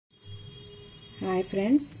Hi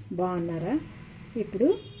friends, బాగున్నారా? ఇప్పుడు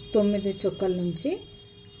 9 చుక్కల నుంచి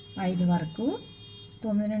 5 వరకు,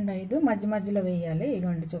 9 నుండి 5 మధ్య మధ్యలో వేయాలి.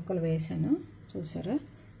 ఇగోండి చుక్కలు వేసాను, చూసారా?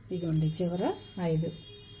 ఇగోండి చివర 5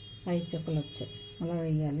 చుక్కలు వచ్చాయి, అలా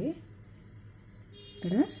వేయాలి.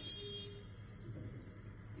 ఇక్కడ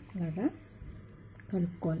ఇలాగా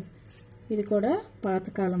కలుపుకోవాలి. ఇది కూడా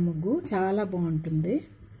పాతకాలం ముగ్గు, చాలా బాగుంటుంది.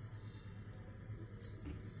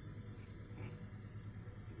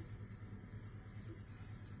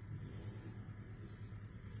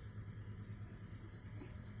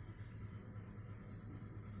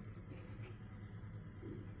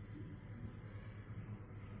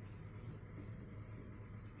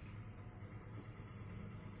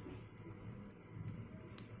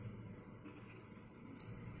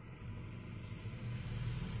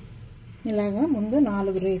 ఇలాగా ముందు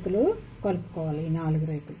 4 రేకులు కలుపుకోవాలి. ఈ 4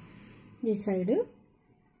 రేకులు ఈ సైడు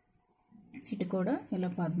ఇటు కూడా ఇలా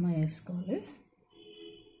పద్మ వేసుకోవాలి.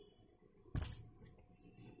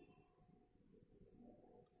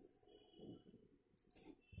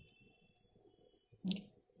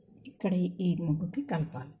 ఇక్కడ ఈ ముగ్గుకి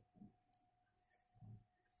కలపాలి.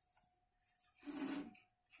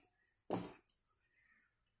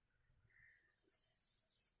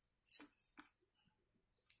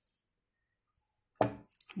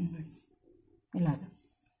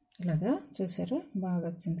 ఇలాగా చూసారా? బాగా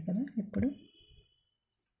వచ్చింది కదా. ఇప్పుడు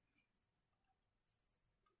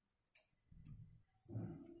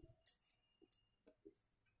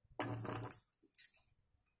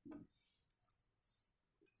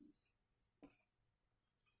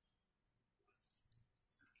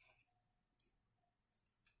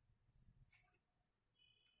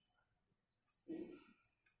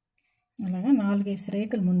అలాగా 4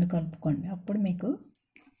 రేకులు ముందు కలుపుకోండి, అప్పుడు మీకు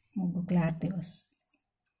ముగ్గు క్లారిటీ వస్తుంది.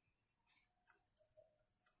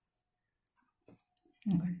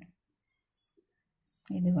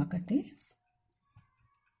 ఇది 1,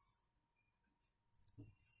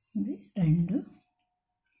 ఇది 2,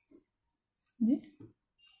 ఇది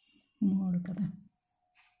 3 కదా.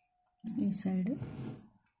 ఈ సైడు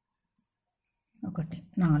 1,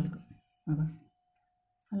 4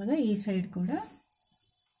 అలాగా. ఈ సైడ్ కూడా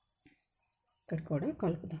ఇక్కడ కూడా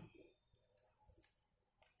కలుపుదాం.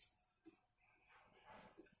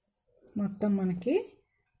 మొత్తం మనకి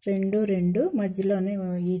 2, 2 మధ్యలోనే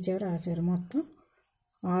ఈ చివర ఆ చివర మొత్తం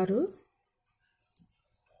 6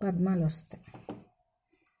 పద్మాలు వస్తాయి.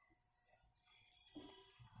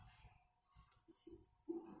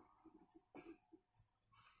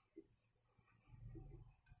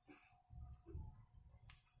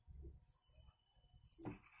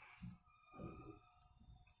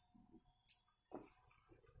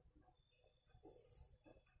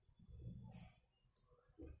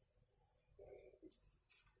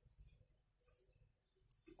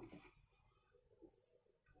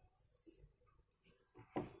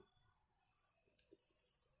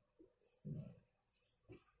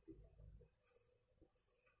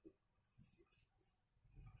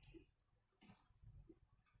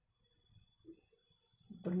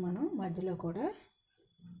 ఇప్పుడు మనం మధ్యలో కూడా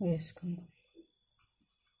వేసుకుందాం.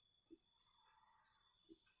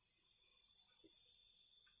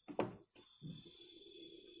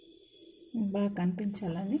 బాగా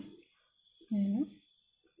కనిపించాలని నేను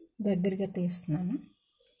దగ్గరగా తీస్తున్నాను.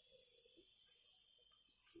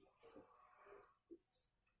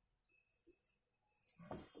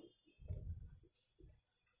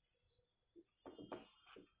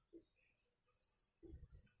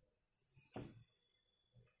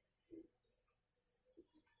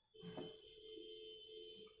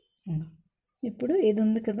 ఇప్పుడు ఇది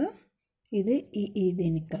ఉంది కదా, ఇది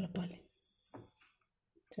దీనికి కలపాలి.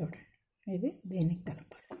 చూడండి, ఇది దీనికి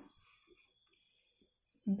కలపాలి.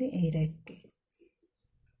 ఇది ఈ రేకుకి,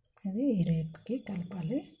 ఇది ఈ రేకుకి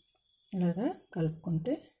కలపాలి. ఇలాగా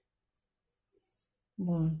కలుపుకుంటే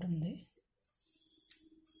బాగుంటుంది.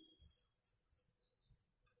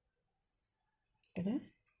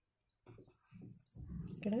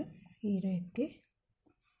 ఇక్కడ ఈ రేకుకి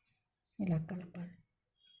ఇలా కలపాలి.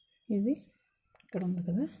 ఇది ఇక్కడ ఉంది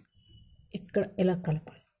కదా, ఇక్కడ ఇలా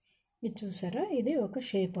కలపాలి. ఇది చూసారా? ఇది ఒక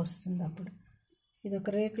షేప్ వస్తుంది. అప్పుడు ఇది ఒక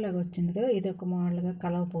రేకులాగా వచ్చింది కదా, ఇది ఒక మోడల్గా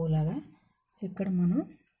కలవ పువ్వులాగా. ఇక్కడ మనం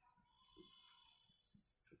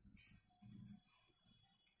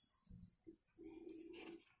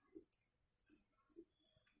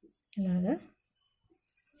ఇలాగా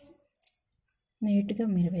నీట్గా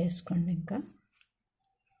మీరు వేసుకోండి. ఇంకా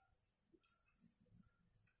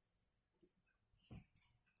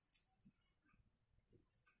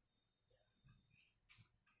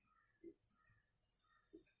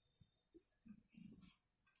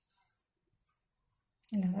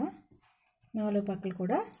ఇలాగా 4 పక్కలు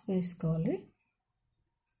కూడా వేసుకోవాలి.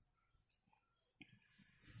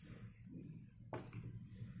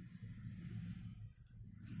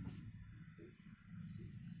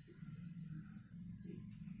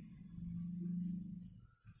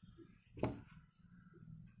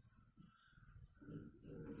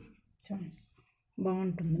 చూడండి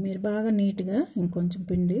బాగుంటుంది. మీరు బాగా నీట్గా ఇంకొంచెం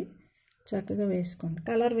పిండి చక్కగా వేసుకోండి.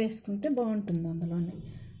 కలర్ వేసుకుంటే బాగుంటుంది అందులోనే.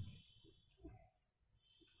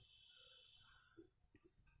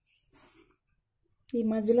 ఈ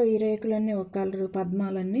మధ్యలో ఈ రేకులన్నీ ఒక కలరు,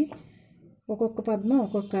 పద్మాలన్నీ ఒక్కొక్క పద్మ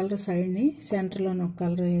ఒక్కొక్క కలర్ సైడ్ని, సెంటర్లోని ఒక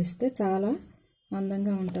కలర్ వేస్తే చాలా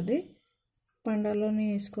అందంగా ఉంటుంది. పండాల్లోనే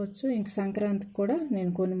వేసుకోవచ్చు. ఇంక సంక్రాంతికి కూడా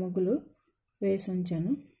నేను కొన్ని ముగ్గులు వేసి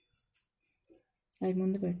ఉంచాను, అవి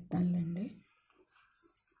ముందు పెడతానులేండి.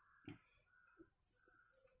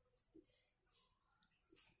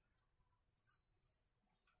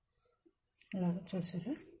 అలాగ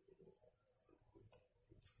చూసారా,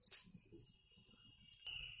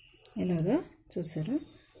 ఇలాగా చూసారా.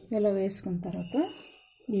 ఇలా వేసుకున్న తర్వాత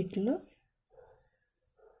వీటిలో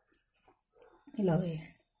ఇలా వేయండి.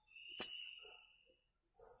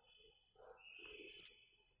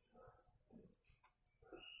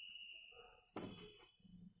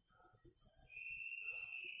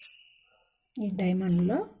 ఈ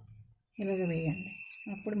డైమండ్లో ఇలాగ వేయండి.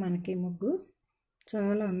 అప్పుడు మనకి ముగ్గు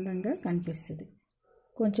చాలా అందంగా కనిపిస్తుంది.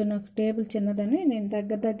 కొంచెం నాకు టేబుల్ చిన్నదని నేను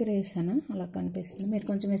దగ్గర వేసాను, అలా కనిపిస్తుంది. మీరు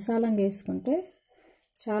కొంచెం విశాలంగా వేసుకుంటే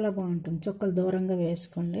చాలా బాగుంటుంది. చుక్కలు దూరంగా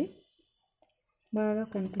వేసుకోండి, బాగా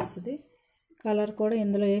కనిపిస్తుంది. కలర్ కూడా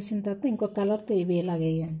ఇందులో వేసిన తర్వాత ఇంకో కలర్తో ఇవి ఇలాగ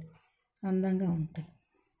వేయండి, అందంగా ఉంటాయి.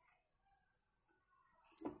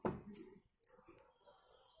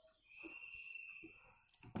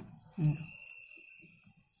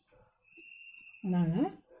 అలాగా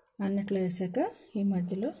అన్నిట్లో వేసాక ఈ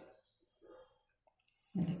మధ్యలో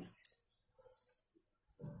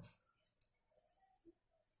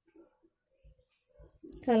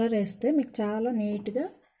కలర్ వేస్తే మీకు చాలా నీట్గా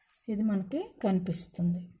ఇది మనకి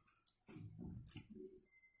కనిపిస్తుంది.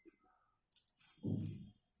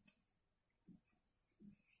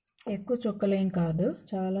 ఎక్కువ చుక్కలు ఏం కాదు,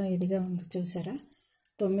 చాలా ఇదిగా ఉంది. చూసారా,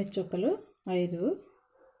 9 చుక్కలు 5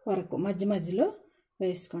 వరకు మధ్యలో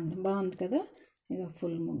వేసుకోండి. బాగుంది కదా. ఇక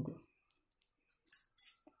ఫుల్ ముగ్గు.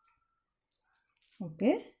 Okay,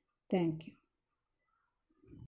 thank you.